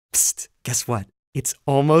Psst, guess what? It's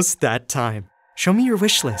almost that time. Show me your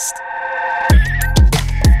wish list.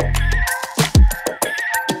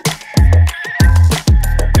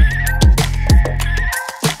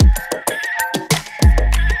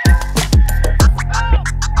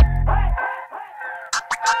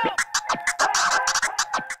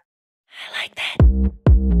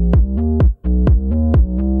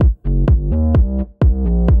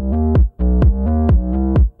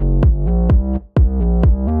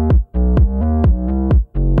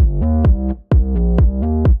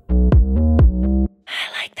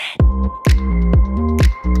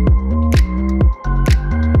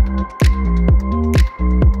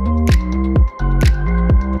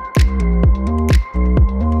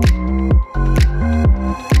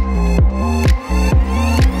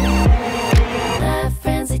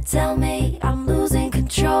 Tell me I'm losing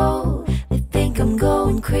control. They think I'm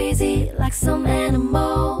going crazy like some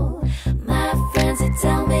animal. My friends, they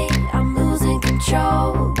tell me I'm losing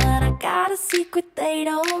control, but I got a secret they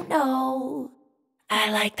don't know.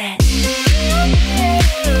 I like that.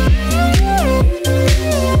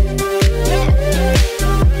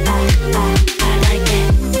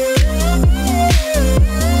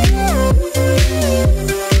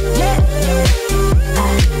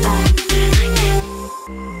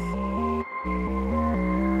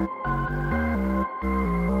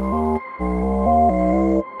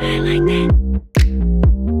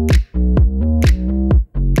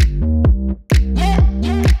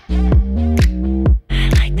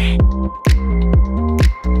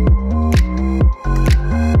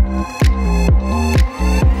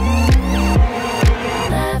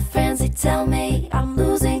 Tell me I'm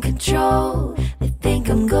losing control. They think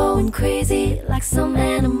I'm going crazy like some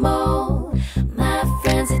animal. My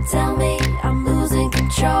friends, they tell me I'm losing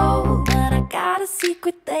control, but I got a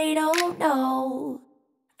secret they don't know.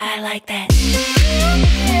 I like that.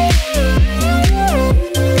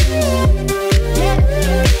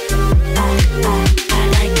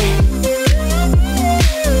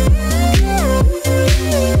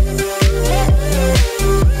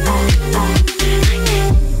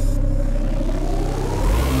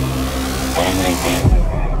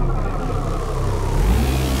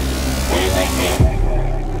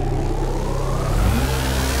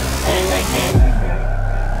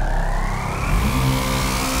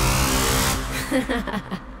 Ha ha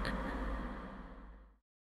ha.